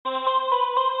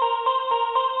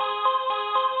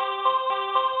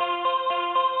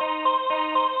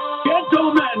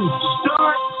and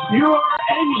start your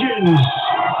engines.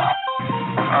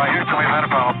 Houston, we've had a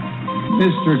problem.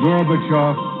 Mr.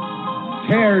 Gorbachev,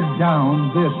 tear down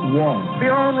this wall. The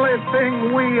only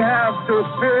thing we have to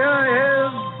fear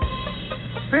is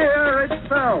fear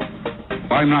itself.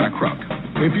 I'm not a crook.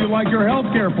 If you like your health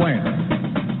care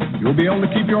plan, you'll be able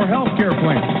to keep your health care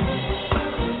plan.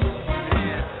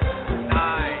 10,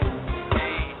 9,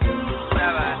 8,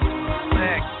 7,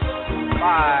 6,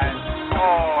 5,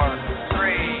 4,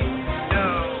 3,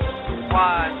 2,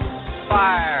 1,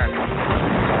 fire.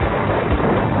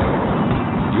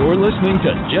 You're listening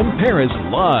to Jim Paris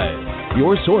Live,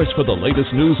 your source for the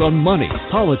latest news on money,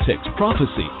 politics,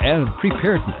 prophecy, and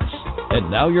preparedness. And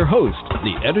now your host,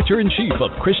 the editor-in-chief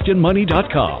of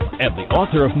ChristianMoney.com and the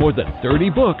author of more than 30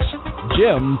 books,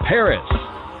 Jim Paris.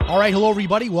 All right, hello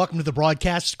everybody. Welcome to the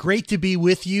broadcast. Great to be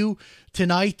with you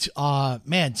tonight.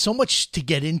 Man, so much to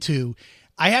get into.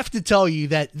 I have to tell you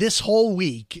that this whole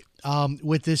week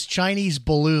with this Chinese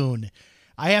balloon,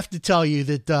 I have to tell you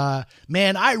that,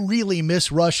 man, I really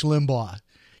miss Rush Limbaugh.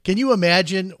 Can you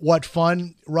imagine what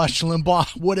fun Rush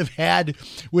Limbaugh would have had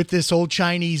with this whole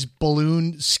Chinese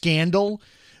balloon scandal,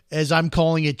 as I'm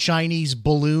calling it, Chinese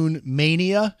balloon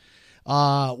mania?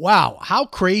 Wow, how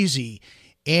crazy.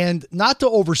 And not to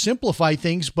oversimplify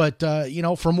things, but,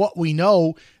 from what we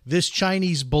know, this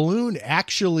Chinese balloon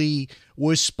actually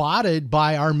was spotted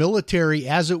by our military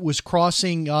as it was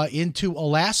crossing into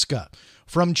Alaska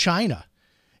from China.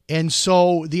 And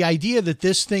so the idea that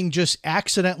this thing just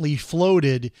accidentally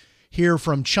floated here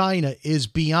from China is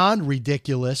beyond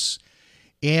ridiculous.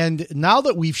 And now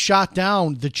that we've shot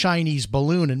down the Chinese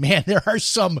balloon, and man, there are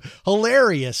some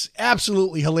hilarious,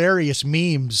 absolutely hilarious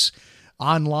memes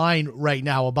online right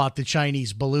now about the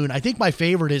Chinese balloon. I think my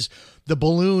favorite is the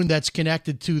balloon that's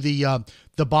connected to the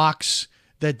box,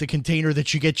 that the container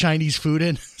that you get Chinese food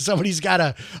in. Somebody's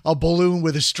got a balloon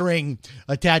with a string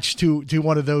attached to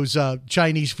one of those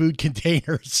Chinese food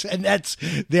containers, and that's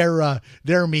their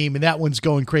meme, and that one's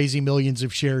going crazy, millions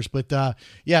of shares. But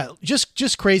yeah,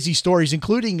 just crazy stories,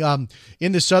 including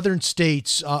in the southern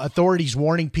states, authorities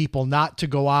warning people not to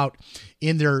go out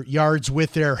in their yards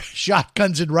with their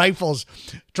shotguns and rifles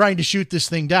trying to shoot this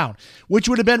thing down, which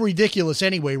would have been ridiculous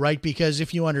anyway, right? Because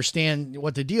if you understand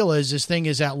what the deal is, this thing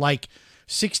is at like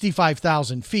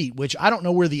 65,000 feet, which I don't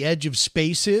know where the edge of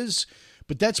space is,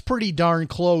 but that's pretty darn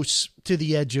close to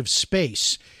the edge of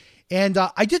space. And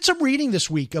I did some reading this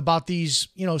week about these,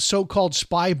 so-called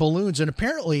spy balloons, and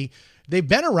apparently they've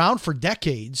been around for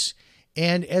decades.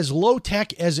 And as low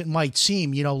tech as it might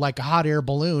seem, like a hot air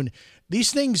balloon,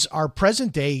 these things are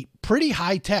present day pretty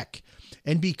high tech.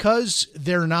 And because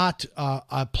they're not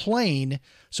a plane,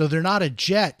 so they're not a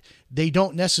jet, they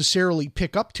don't necessarily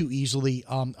pick up too easily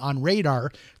on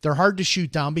radar. They're hard to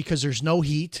shoot down because there's no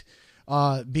heat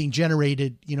being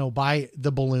generated, by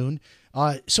the balloon.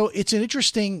 So it's an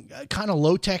interesting kind of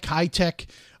low-tech, high-tech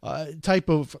type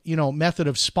of, method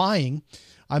of spying.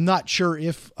 I'm not sure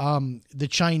if the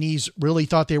Chinese really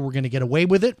thought they were going to get away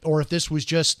with it, or if this was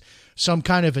just some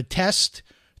kind of a test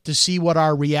to see what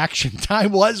our reaction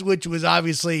time was, which was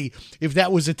obviously, if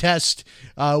that was a test,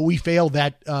 we failed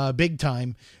that big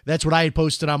time. That's what I had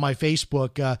posted on my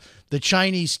Facebook. The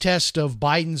Chinese test of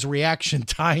Biden's reaction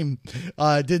time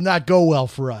did not go well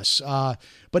for us.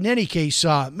 But in any case,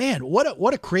 man,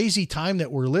 what a crazy time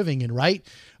that we're living in, right?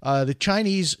 The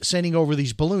Chinese sending over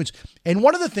these balloons. And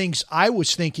one of the things I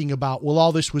was thinking about while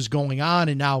all this was going on,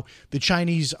 and now the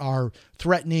Chinese are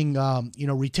threatening,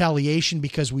 retaliation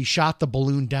because we shot the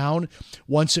balloon down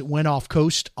once it went off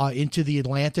coast into the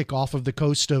Atlantic, off of the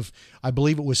coast of, I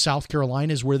believe it was South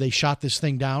Carolina is where they shot this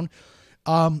thing down.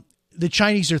 The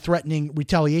Chinese are threatening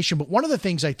retaliation. But one of the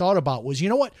things I thought about was,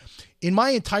 what? In my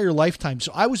entire lifetime,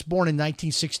 so I was born in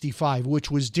 1965, which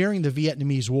was during the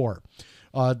Vietnamese War.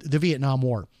 The Vietnam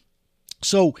War.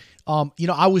 So,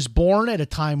 I was born at a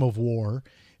time of war,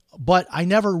 but I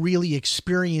never really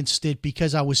experienced it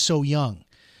because I was so young.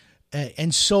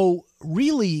 And so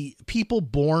really people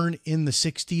born in the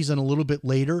 60s and a little bit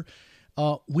later,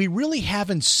 we really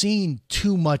haven't seen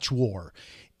too much war,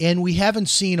 and we haven't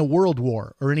seen a world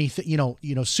war or anything,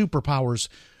 superpowers,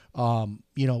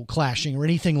 clashing or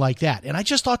anything like that. And I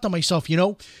just thought to myself,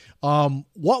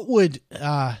 what would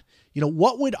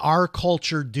our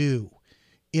culture do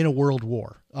in a world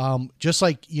war? Just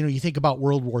like, you think about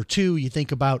World War II, you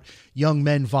think about young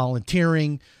men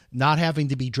volunteering, not having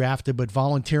to be drafted, but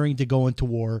volunteering to go into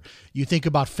war. You think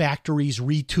about factories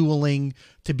retooling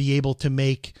to be able to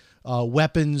make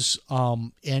weapons,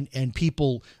 and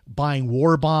people buying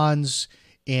war bonds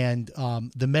and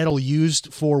the metal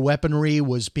used for weaponry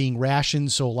was being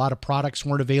rationed, so a lot of products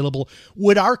weren't available.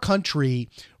 Would our country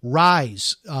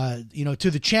rise,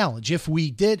 to the challenge if we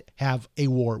did have a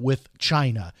war with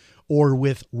China or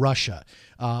with Russia?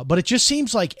 But it just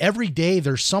seems like every day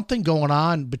there's something going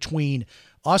on between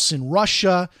us and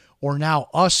Russia, or now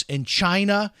us and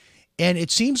China. And it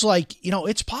seems like,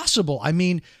 it's possible. I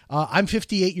mean, I'm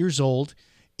 58 years old.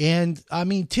 And I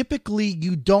mean, typically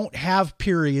you don't have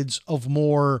periods of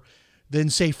more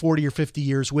than, say, 40 or 50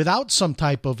 years without some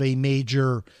type of a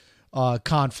major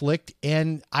conflict.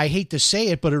 And I hate to say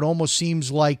it, but it almost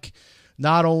seems like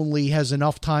not only has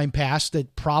enough time passed,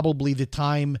 that probably the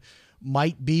time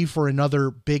might be for another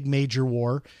big major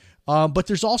war. But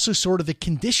there's also sort of the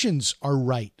conditions are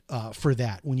right for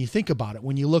that when you think about it.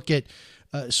 When you look at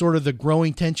sort of the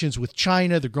growing tensions with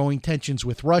China, the growing tensions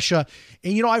with Russia.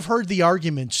 And, I've heard the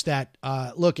arguments that,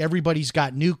 look, everybody's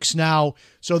got nukes now,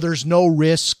 so there's no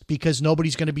risk because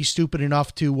nobody's going to be stupid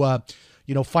enough to,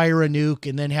 fire a nuke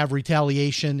and then have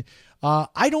retaliation.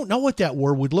 I don't know what that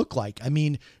war would look like. I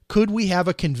mean, could we have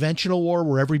a conventional war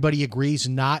where everybody agrees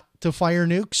not to fire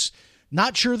nukes?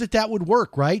 Not sure that would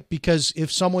work, right? Because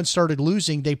if someone started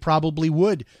losing, they probably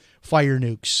would fire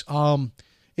nukes.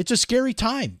 It's a scary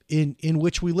time in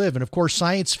which we live. And of course,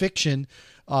 science fiction,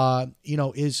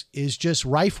 is just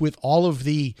rife with all of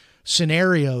the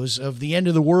scenarios of the end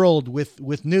of the world with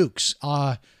nukes.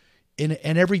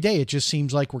 And every day it just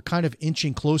seems like we're kind of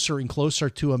inching closer and closer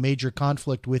to a major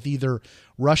conflict with either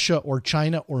Russia or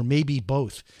China, or maybe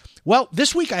both. Well,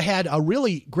 this week I had a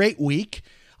really great week.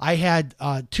 I had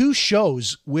 2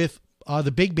 shows with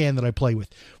the big band that I play with,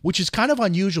 which is kind of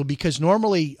unusual because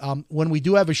normally when we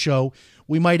do have a show,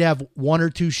 we might have 1 or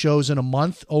 2 shows in a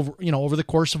month over the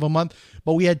course of a month.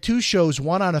 But we had 2 shows,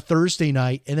 one on a Thursday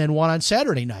night and then one on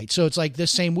Saturday night. So it's like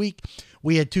this same week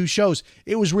we had 2 shows.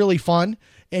 It was really fun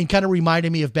and kind of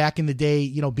reminded me of back in the day,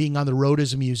 being on the road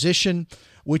as a musician,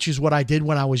 which is what I did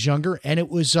when I was younger. And it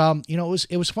was,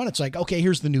 it was fun. It's like, okay,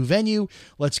 here's the new venue.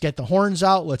 Let's get the horns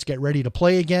out. Let's get ready to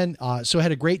play again. So I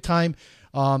had a great time.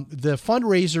 The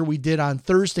fundraiser we did on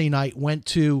Thursday night went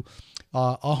to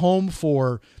a home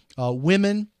for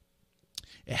women.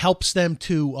 It helps them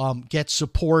to get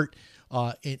support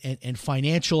and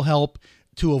financial help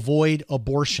to avoid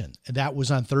abortion. And that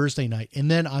was on Thursday night. And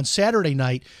then on Saturday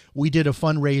night, we did a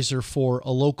fundraiser for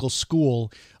a local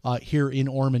school here in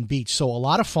Ormond Beach. So a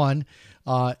lot of fun.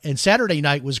 And Saturday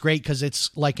night was great because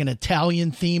it's like an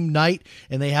Italian themed night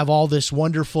and they have all this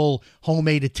wonderful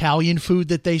homemade Italian food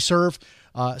that they serve.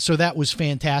 So that was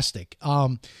fantastic.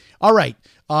 All right.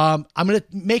 I'm going to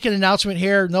make an announcement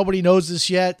here. Nobody knows this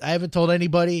yet. I haven't told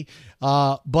anybody,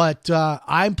 but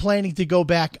I'm planning to go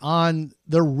back on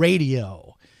the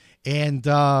radio, and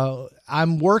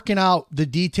I'm working out the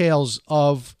details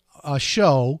of a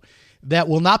show that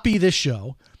will not be this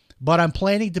show, but I'm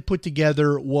planning to put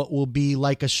together what will be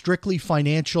like a strictly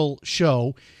financial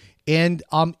show. And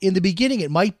in the beginning,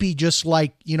 it might be just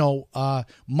like,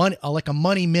 money, like a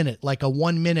money minute, like a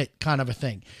 1 minute kind of a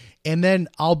thing. And then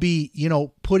I'll be,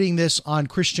 putting this on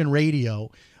Christian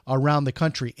radio around the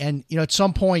country. And, at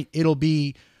some point it'll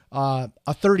be a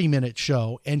 30-minute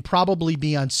show and probably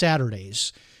be on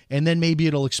Saturdays. And then maybe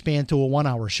it'll expand to a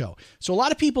 1-hour show. So a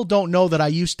lot of people don't know that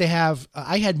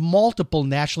I had multiple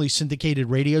nationally syndicated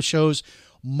radio shows,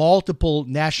 multiple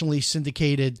nationally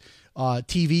syndicated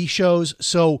TV shows.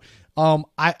 So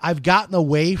I've gotten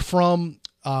away from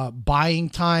buying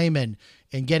time and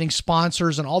getting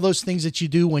sponsors and all those things that you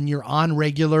do when you're on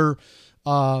regular,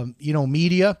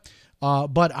 media.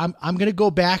 But I'm going to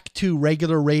go back to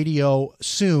regular radio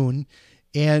soon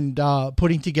and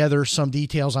putting together some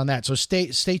details on that. So stay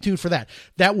tuned for that.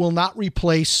 That will not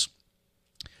replace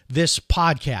this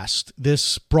podcast,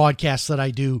 this broadcast that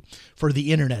I do for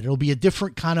the internet. It'll be a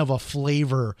different kind of a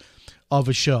flavor of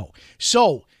a show.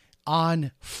 So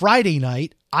on Friday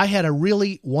night, I had a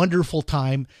really wonderful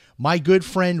time. My good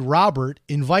friend Robert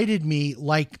invited me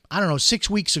 6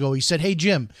 weeks ago. He said, "Hey,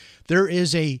 Jim, there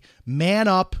is a Man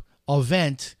Up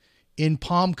event in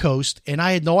Palm Coast." And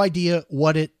I had no idea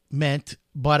what it meant,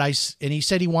 and he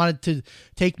said he wanted to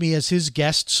take me as his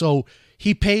guest. So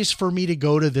he pays for me to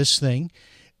go to this thing.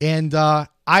 And I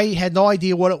had no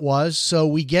idea what it was. So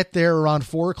we get there around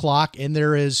 4:00 and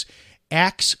there is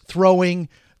axe throwing.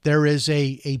 There is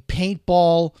a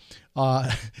paintball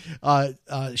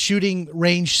shooting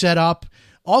range set up,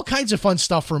 all kinds of fun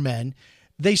stuff for men.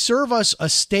 They serve us a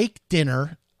steak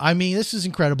dinner. I mean, this is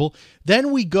incredible.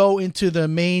 Then we go into the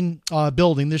main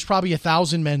building. There's probably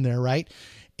 1,000 men there, right?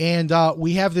 And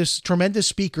we have this tremendous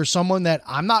speaker, someone that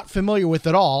I'm not familiar with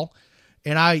at all.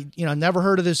 And I, never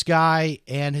heard of this guy.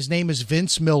 And his name is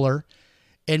Vince Miller.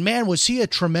 And man, was he a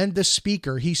tremendous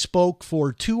speaker. He spoke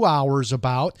for 2 hours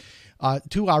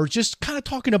just kind of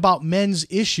talking about men's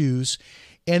issues.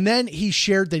 And then he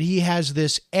shared that he has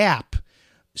this app.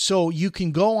 So you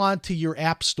can go onto your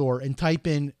app store and type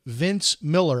in Vince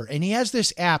Miller. And he has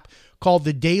this app called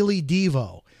the Daily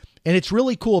Devo. And it's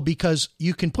really cool because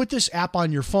you can put this app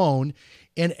on your phone,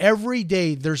 and every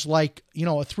day there's like,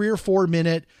 a 3 or 4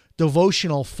 minute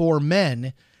devotional for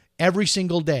men every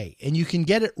single day. And you can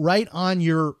get it right on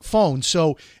your phone.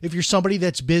 So if you're somebody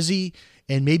that's busy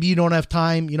and maybe you don't have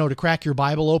time, to crack your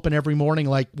Bible open every morning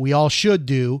like we all should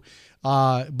do,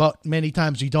 but many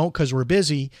times we don't because we're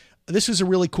busy, this is a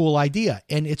really cool idea.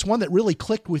 And it's one that really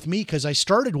clicked with me because I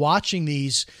started watching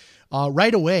these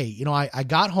right away. I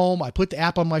got home, I put the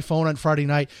app on my phone on Friday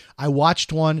night. I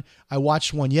watched one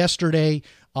yesterday.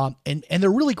 And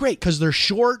they're really great because they're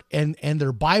short and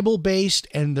they're Bible based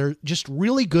and they're just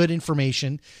really good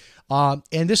information. And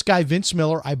this guy, Vince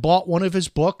Miller, I bought one of his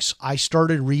books. I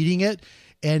started reading it.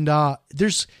 And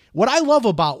there's what I love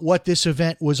about what this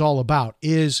event was all about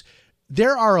is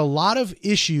there are a lot of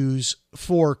issues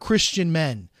for Christian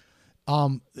men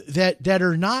that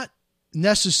are not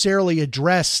necessarily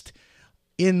addressed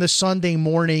in the Sunday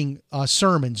morning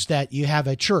sermons that you have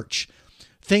at church.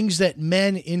 Things that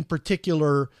men in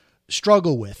particular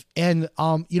struggle with. And,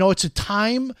 it's a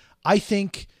time, I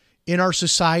think, in our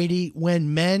society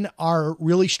when men are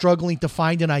really struggling to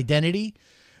find an identity.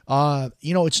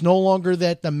 It's no longer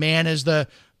that the man is the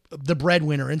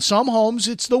breadwinner. In some homes,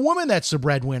 it's the woman that's the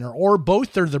breadwinner, or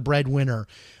both are the breadwinner.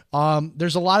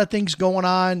 There's a lot of things going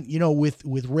on,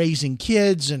 with raising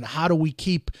kids and how do we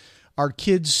keep our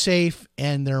kids safe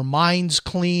and their minds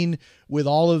clean with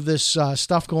all of this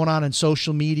stuff going on in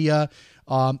social media.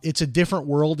 It's a different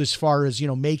world as far as,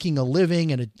 making a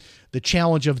living and the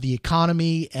challenge of the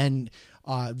economy. And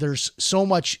there's so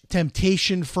much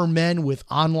temptation for men with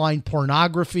online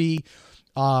pornography.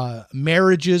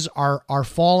 Marriages are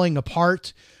falling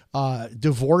apart.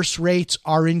 Divorce rates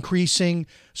are increasing.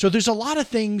 So there's a lot of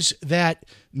things that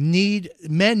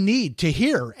men need to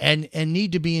hear and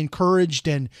need to be encouraged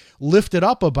and lifted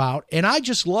up about. And I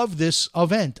just love this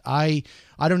event. I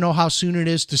don't know how soon it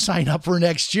is to sign up for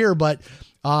next year, but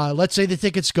let's say the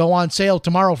tickets go on sale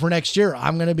tomorrow for next year.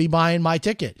 I'm going to be buying my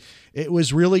ticket. It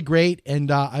was really great.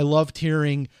 And I loved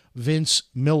hearing Vince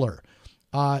Miller.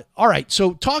 All right.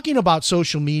 So talking about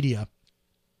social media,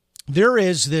 there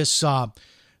is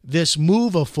this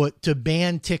move afoot to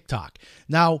ban TikTok.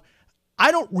 Now, I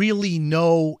don't really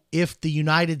know if the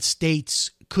United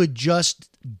States could just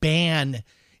ban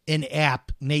an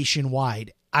app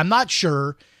nationwide. I'm not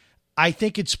sure. I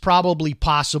think it's probably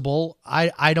possible.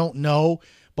 I don't know.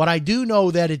 But I do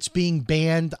know that it's being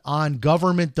banned on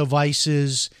government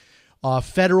devices,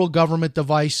 federal government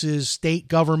devices, state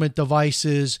government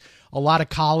devices. A lot of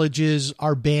colleges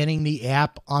are banning the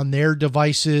app on their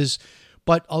devices.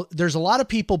 But there's a lot of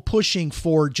people pushing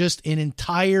for just an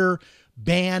entire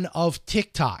ban of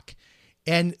TikTok.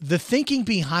 And the thinking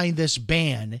behind this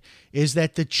ban is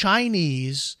that the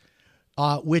Chinese,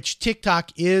 which TikTok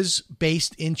is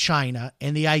based in China,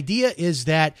 and the idea is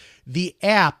that the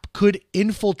app could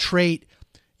infiltrate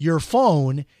your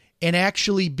phone and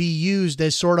actually be used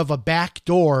as sort of a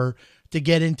backdoor to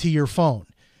get into your phone.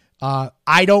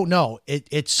 I don't know.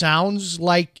 It sounds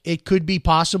like it could be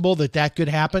possible that could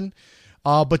happen.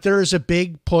 But there is a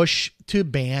big push to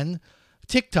ban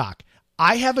TikTok.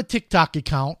 I have a TikTok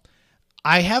account.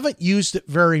 I haven't used it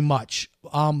very much.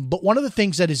 But one of the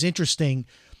things that is interesting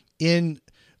in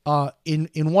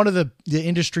one of the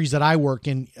industries that I work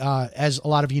in, as a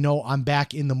lot of you know, I'm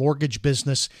back in the mortgage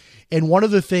business. And one of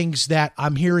the things that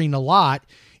I'm hearing a lot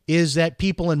is that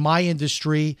people in my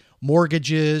industry,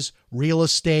 mortgages, real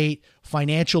estate,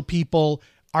 financial people,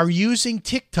 are using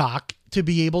TikTok to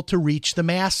be able to reach the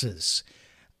masses.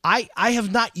 I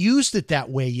have not used it that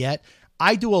way yet.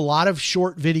 I do a lot of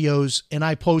short videos and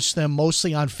I post them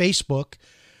mostly on Facebook,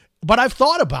 but I've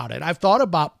thought about it. I've thought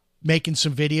about making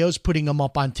some videos, putting them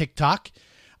up on TikTok.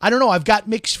 I don't know. I've got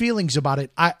mixed feelings about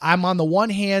it. I'm on the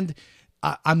one hand,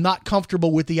 I'm not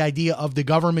comfortable with the idea of the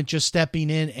government just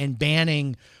stepping in and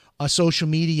banning a social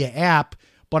media app.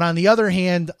 But on the other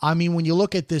hand, I mean, when you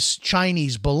look at this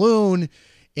Chinese balloon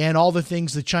and all the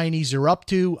things the Chinese are up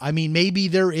to, I mean, maybe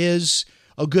there is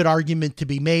a good argument to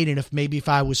be made. And if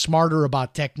I was smarter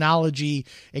about technology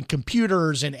and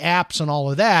computers and apps and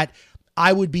all of that,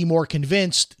 I would be more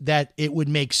convinced that it would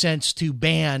make sense to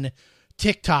ban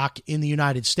TikTok in the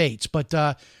United States. But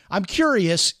I'm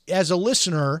curious, as a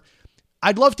listener,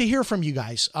 I'd love to hear from you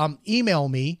guys. Email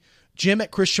me,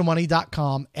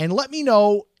 jim@christianmoney.com, and let me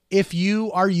know if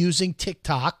you are using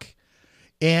TikTok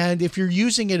And if you're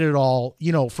using it at all,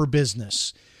 for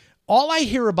business. All I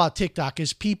hear about TikTok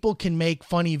is people can make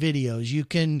funny videos. You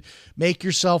can make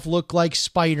yourself look like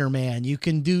Spider-Man. You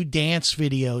can do dance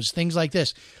videos, things like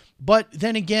this. But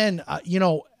then again,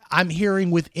 I'm hearing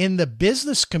within the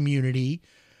business community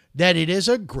that it is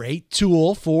a great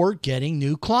tool for getting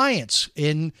new clients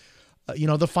in,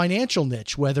 the financial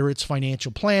niche, whether it's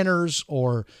financial planners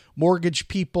or mortgage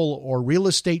people or real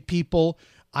estate people.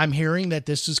 I'm hearing that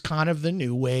this is kind of the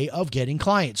new way of getting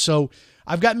clients. So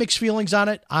I've got mixed feelings on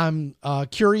it. I'm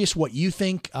curious what you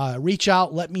think. Reach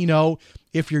out. Let me know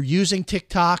if you're using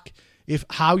TikTok,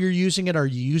 how you're using it. Are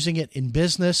you using it in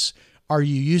business? Are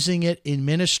you using it in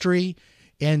ministry?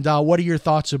 And what are your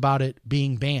thoughts about it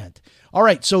being banned? All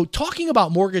right. So talking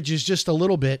about mortgages just a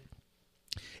little bit,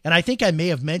 and I think I may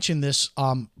have mentioned this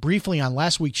briefly on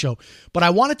last week's show, but I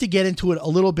wanted to get into it a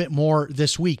little bit more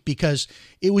this week because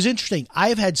it was interesting. I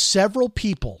have had several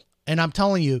people, and I'm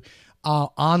telling you,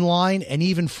 online and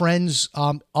even friends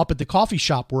up at the coffee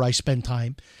shop where I spend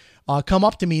time, come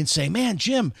up to me and say, man,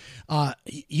 Jim,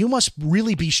 you must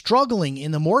really be struggling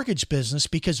in the mortgage business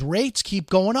because rates keep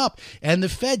going up and the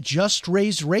Fed just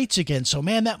raised rates again. So,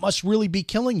 man, that must really be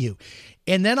killing you.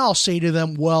 And then I'll say to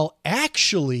them, well,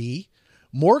 actually,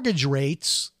 mortgage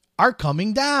rates are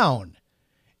coming down.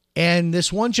 And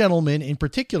this one gentleman in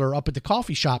particular up at the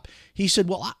coffee shop, he said,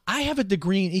 well, I have a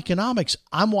degree in economics.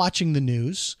 I'm watching the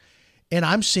news and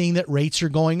I'm seeing that rates are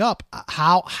going up.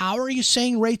 How are you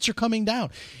saying rates are coming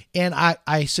down? And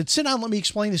I said, sit down, let me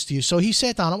explain this to you. So he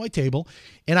sat down at my table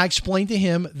and I explained to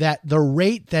him that the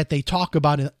rate that they talk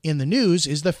about in the news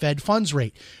is the Fed funds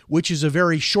rate, which is a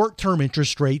very short-term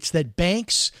interest rates that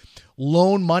banks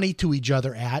loan money to each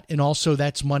other at, and also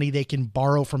that's money they can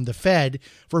borrow from the Fed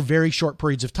for very short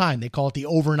periods of time. They call it the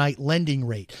overnight lending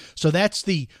rate. So that's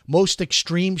the most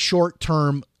extreme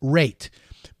short-term rate.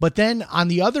 But then on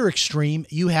the other extreme,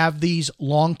 you have these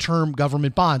long-term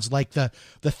government bonds, like the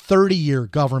 30-year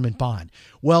government bond.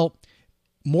 Well,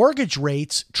 mortgage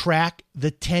rates track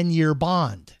the 10-year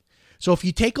bond. So if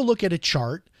you take a look at a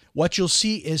chart, what you'll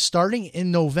see is starting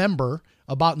in November,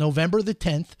 about November the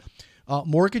 10th,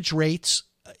 mortgage rates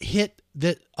hit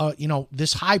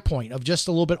this high point of just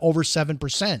a little bit over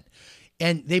 7%.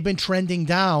 And they've been trending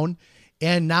down,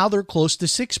 and now they're close to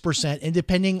 6%. And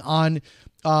depending on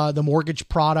the mortgage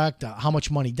product, how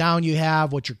much money down you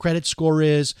have, what your credit score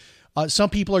is, some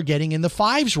people are getting in the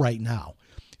 5s right now.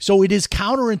 So it is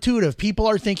counterintuitive. People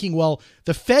are thinking, well,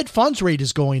 the Fed funds rate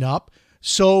is going up,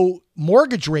 so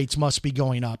mortgage rates must be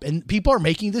going up. And people are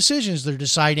making decisions. They're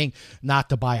deciding not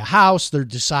to buy a house. They're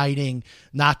deciding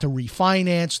not to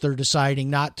refinance. They're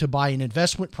deciding not to buy an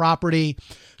investment property.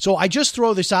 So I just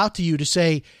throw this out to you to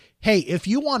say, hey, if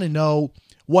you want to know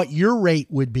what your rate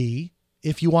would be,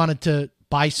 if you wanted to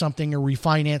buy something or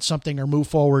refinance something or move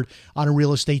forward on a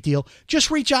real estate deal, just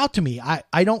reach out to me.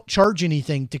 I don't charge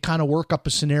anything to kind of work up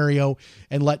a scenario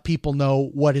and let people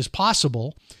know what is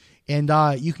possible. And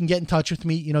you can get in touch with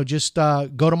me, just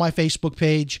go to my Facebook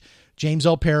page, James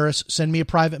L. Paris, send me a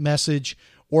private message,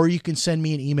 or you can send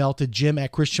me an email to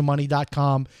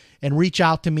jim@christianmoney.com and reach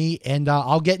out to me, and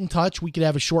I'll get in touch. We could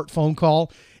have a short phone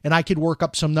call, and I could work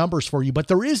up some numbers for you. But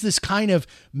there is this kind of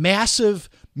massive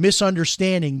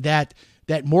misunderstanding that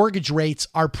mortgage rates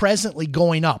are presently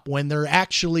going up when they're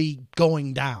actually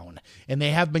going down, and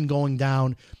they have been going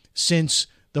down since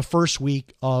the first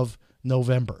week of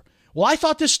November. Well, I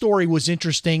thought this story was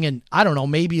interesting and, I don't know,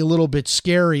 maybe a little bit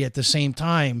scary at the same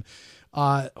time.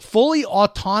 Fully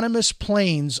autonomous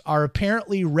planes are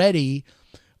apparently ready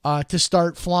to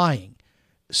start flying.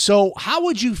 So how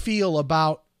would you feel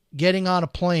about getting on a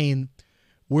plane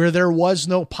where there was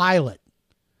no pilot,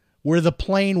 where the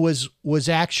plane was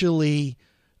actually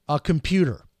a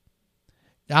computer?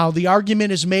 Now, the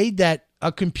argument is made that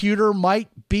a computer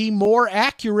might be more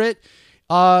accurate,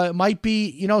 might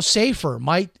be, safer,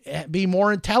 might be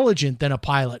more intelligent than a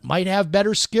pilot, might have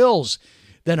better skills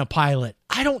than a pilot.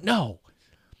 I don't know.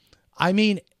 I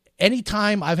mean,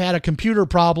 anytime I've had a computer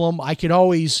problem, I could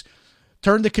always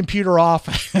turn the computer off,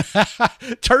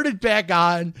 turn it back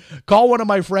on, call one of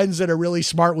my friends that are really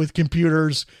smart with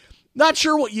computers. Not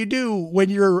sure what you do when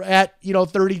you're at,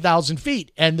 30,000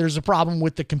 feet and there's a problem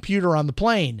with the computer on the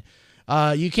plane.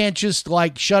 You can't just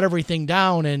shut everything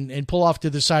down and pull off to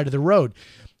the side of the road.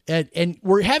 And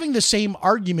we're having the same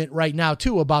argument right now,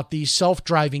 too, about these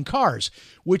self-driving cars,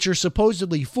 which are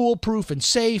supposedly foolproof and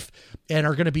safe and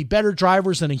are going to be better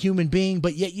drivers than a human being.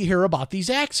 But yet you hear about these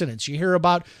accidents. You hear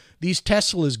about these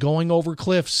Teslas going over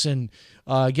cliffs and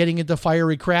getting into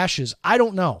fiery crashes. I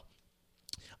don't know.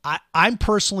 I'm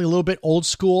personally a little bit old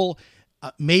school.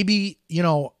 Maybe,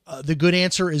 the good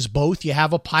answer is both. You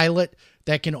have a pilot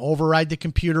that can override the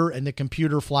computer and the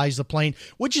computer flies the plane,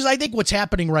 which is, I think, what's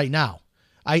happening right now.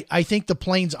 I think the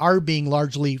planes are being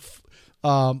largely,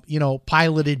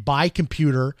 piloted by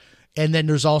computer. And then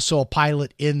there's also a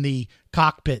pilot in the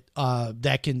cockpit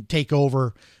that can take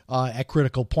over at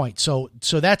critical points. So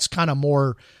that's kind of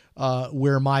more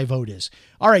where my vote is.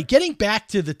 All right, getting back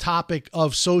to the topic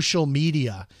of social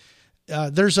media,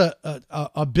 there's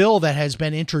a bill that has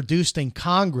been introduced in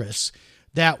Congress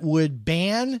that would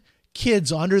ban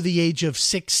kids under the age of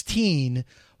 16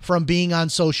 from being on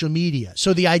social media.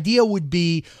 So the idea would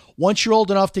be once you're old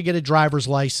enough to get a driver's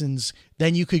license,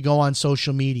 then you could go on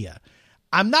social media.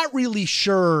 I'm not really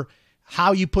sure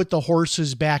how you put the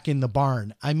horses back in the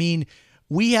barn. I mean,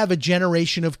 we have a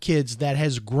generation of kids that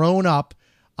has grown up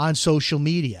on social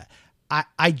media.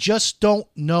 I just don't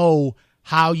know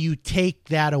how you take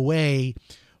that away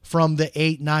from the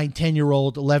 8, 9,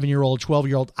 10-year-old, 11-year-old,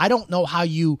 12-year-old. I don't know how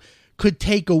you could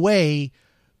take away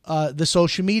the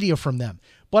social media from them.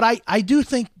 But I do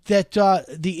think that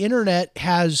the internet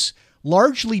has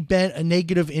largely been a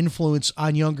negative influence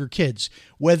on younger kids,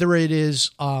 whether it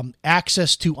is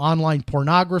access to online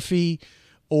pornography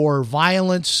or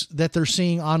violence that they're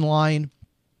seeing online,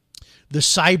 the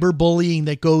cyberbullying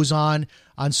that goes on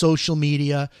social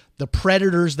media, the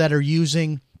predators that are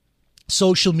using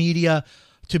social media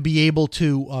to be able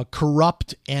to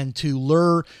corrupt and to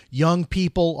lure young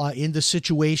people into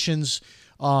situations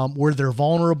where they're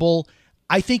vulnerable.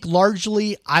 I think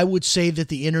largely I would say that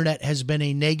the internet has been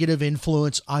a negative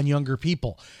influence on younger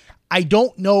people. I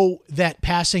don't know that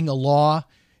passing a law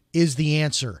is the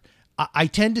answer. I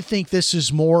tend to think this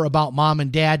is more about mom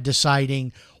and dad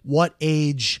deciding what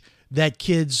age that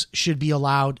kids should be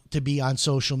allowed to be on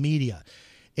social media.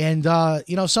 And,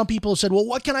 some people said, well,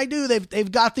 what can I do?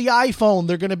 They've got the iPhone.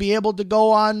 They're going to be able to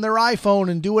go on their iPhone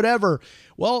and do whatever.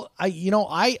 Well,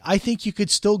 I think you could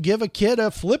still give a kid a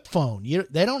flip phone.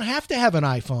 They don't have to have an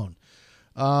iPhone.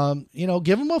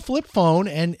 Give them a flip phone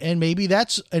and maybe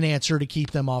that's an answer to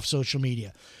keep them off social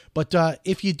media. But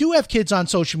if you do have kids on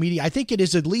social media, I think it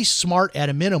is at least smart at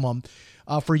a minimum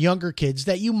for younger kids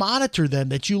that you monitor them,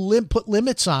 that you put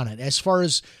limits on it as far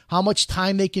as how much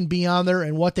time they can be on there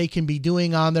and what they can be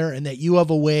doing on there, and that you have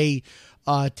a way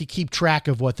to keep track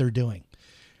of what they're doing.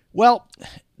 Well,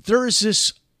 there is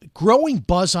this growing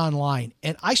buzz online,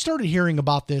 and I started hearing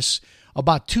about this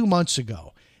about 2 months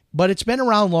ago, but it's been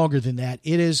around longer than that.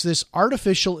 It is this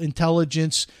artificial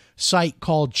intelligence site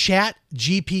called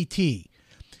ChatGPT.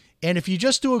 And if you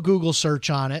just do a Google search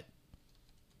on it,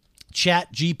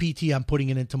 ChatGPT, I'm putting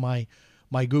it into my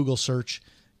Google search.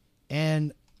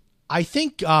 And I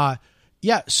think, Bill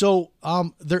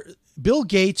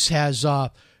Gates has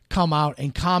come out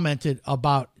and commented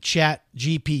about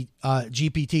ChatGPT.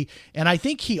 And I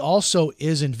think he also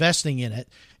is investing in it,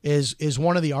 is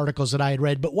one of the articles that I had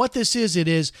read. But what this is, it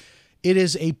is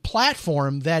a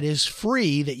platform that is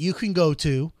free that you can go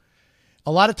to.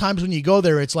 A lot of times when you go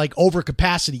there, it's like over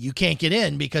capacity. You can't get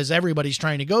in because everybody's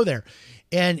trying to go there.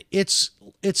 And it's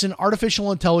an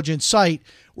artificial intelligence site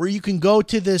where you can go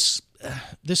to this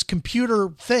computer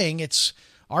thing. It's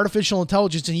artificial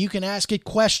intelligence, and you can ask it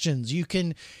questions. You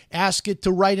can ask it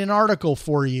to write an article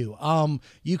for you.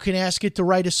 You can ask it to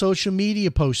write a social media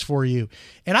post for you.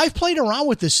 And I've played around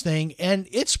with this thing, and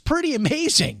it's pretty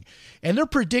amazing. And they're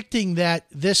predicting that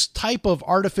this type of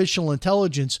artificial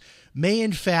intelligence may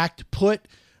in fact put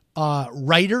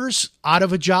writers out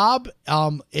of a job.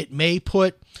 It may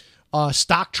put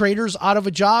stock traders out of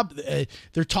a job.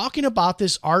 They're talking about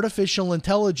this artificial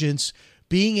intelligence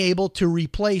being able to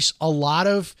replace a lot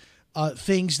of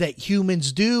things that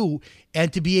humans do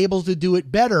and to be able to do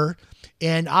it better.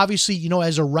 And obviously,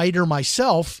 as a writer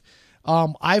myself,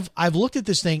 I've looked at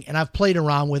this thing and I've played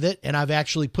around with it, and I've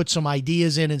actually put some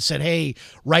ideas in and said, hey,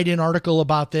 write an article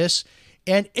about this.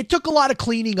 And it took a lot of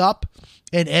cleaning up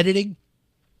and editing,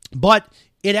 but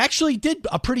it actually did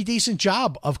a pretty decent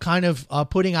job of kind of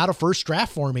putting out a first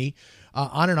draft for me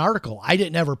on an article. I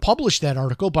didn't ever publish that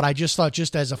article, but I just thought,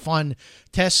 just as a fun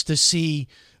test to see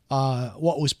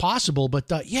what was possible. But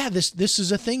this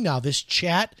is a thing now, this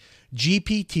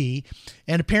ChatGPT,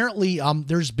 and apparently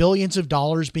there's billions of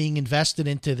dollars being invested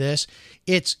into this.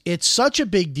 It's such a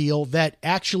big deal that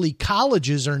actually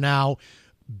colleges are now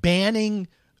banning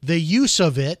the use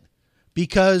of it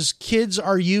because kids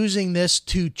are using this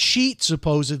to cheat,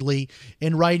 supposedly,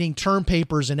 in writing term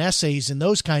papers and essays and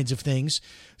those kinds of things.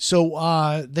 So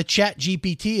the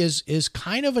ChatGPT is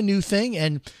kind of a new thing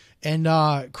and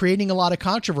creating a lot of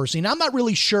controversy. And I'm not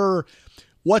really sure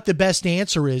what the best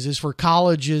answer is for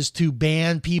colleges to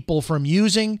ban people from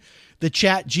using the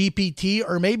ChatGPT,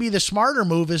 or maybe the smarter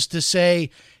move is to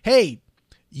say, hey,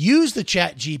 use the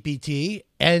Chat GPT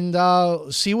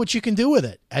and see what you can do with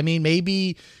it. I mean,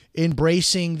 maybe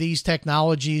embracing these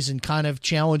technologies and kind of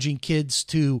challenging kids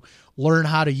to learn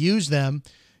how to use them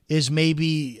is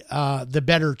maybe the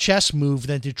better chess move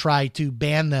than to try to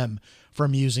ban them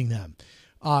from using them.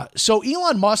 So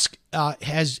Elon Musk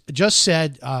has just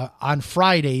said on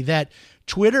Friday that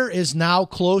Twitter is now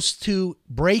close to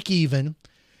break even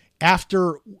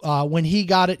after when he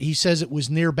got it, he says it was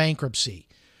near bankruptcy.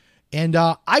 And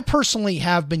I personally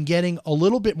have been getting a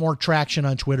little bit more traction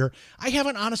on Twitter. I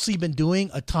haven't honestly been doing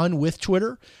a ton with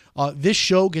Twitter. This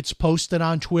show gets posted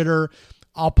on Twitter.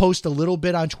 I'll post a little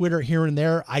bit on Twitter here and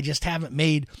there. I just haven't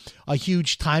made a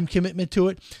huge time commitment to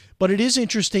it. But it is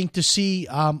interesting to see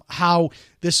how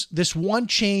this one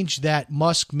change that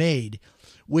Musk made,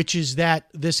 which is that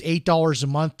this $8 a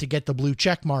month to get the blue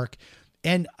check mark,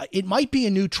 and it might be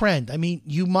a new trend. I mean,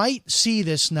 you might see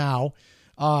this now.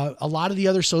 A lot of the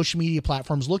other social media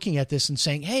platforms looking at this and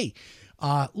saying, hey,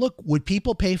 look, would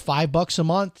people pay $5 a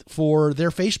month for their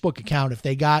Facebook account if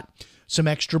they got some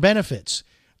extra benefits?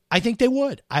 I think they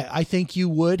would. I think you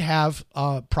would have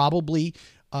probably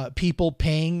people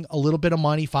paying a little bit of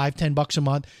money, $5-10 a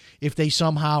month, if they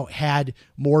somehow had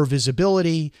more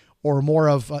visibility or more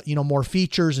of, more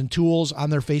features and tools on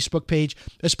their Facebook page,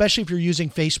 especially if you're using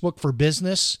Facebook for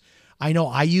business. I know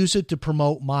I use it to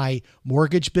promote my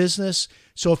mortgage business.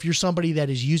 So if you're somebody that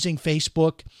is using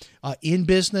Facebook in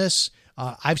business,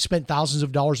 I've spent thousands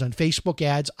of dollars on Facebook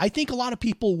ads. I think a lot of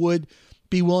people would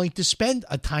be willing to spend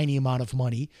a tiny amount of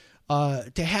money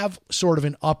to have sort of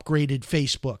an upgraded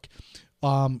Facebook.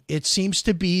 It seems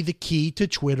to be the key to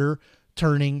Twitter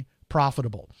turning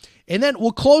profitable. And then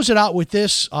we'll close it out with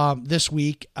this this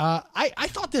week. I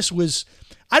thought this was,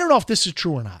 I don't know if this is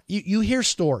true or not. You hear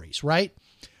stories, right?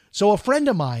 So a friend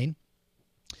of mine,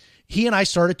 he and I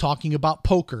started talking about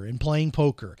poker and playing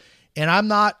poker. And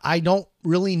I don't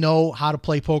really know how to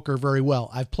play poker very well.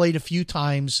 I've played a few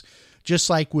times just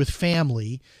like with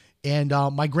family. And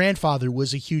my grandfather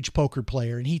was a huge poker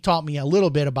player, and he taught me a little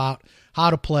bit about how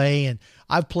to play. And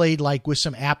I've played like with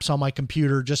some apps on my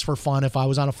computer just for fun. If I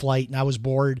was on a flight and I was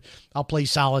bored, I'll play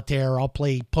solitaire, I'll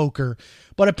play poker.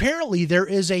 But apparently there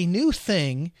is a new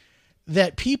thing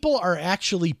that people are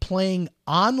actually playing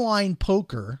online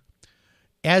poker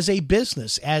as a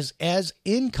business, as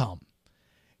income.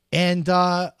 And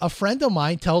a friend of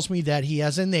mine tells me that he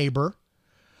has a neighbor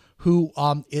who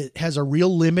has a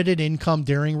real limited income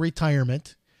during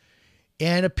retirement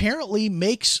and apparently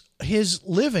makes his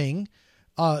living,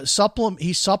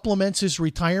 he supplements his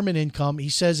retirement income. He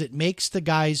says it makes the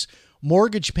guy's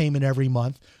mortgage payment every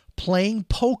month playing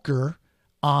poker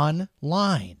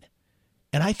online.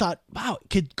 And I thought, wow,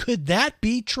 could that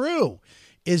be true?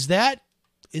 Is that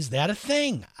a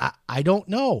thing? I don't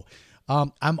know.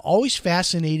 I'm always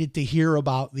fascinated to hear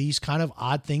about these kind of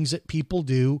odd things that people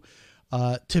do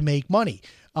to make money.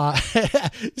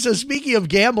 So speaking of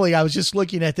gambling, I was just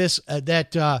looking at this,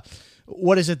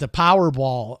 what is it? The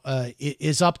Powerball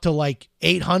is up to like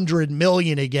 800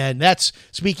 million again. That's,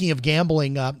 speaking of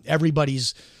gambling,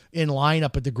 everybody's in line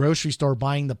up at the grocery store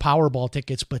buying the Powerball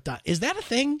tickets. But is that a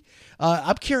thing?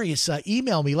 I'm curious.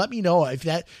 Email me. Let me know if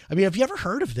have you ever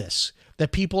heard of this?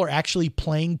 That people are actually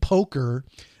playing poker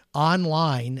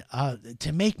online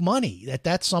to make money.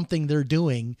 That's something they're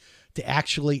doing to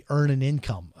actually earn an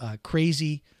income.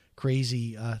 Crazy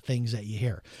things that you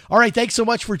hear. All right. Thanks so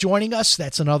much for joining us.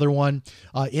 That's another one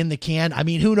in the can. I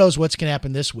mean, who knows what's going to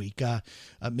happen this week?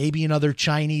 Maybe another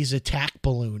Chinese attack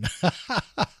balloon.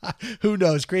 Who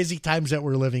knows? Crazy times that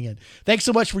we're living in. Thanks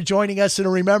so much for joining us.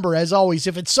 And remember, as always,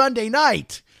 if it's Sunday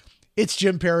night, it's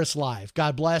Jim Paris Live.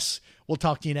 God bless. We'll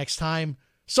talk to you next time.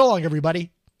 So long,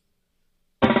 everybody.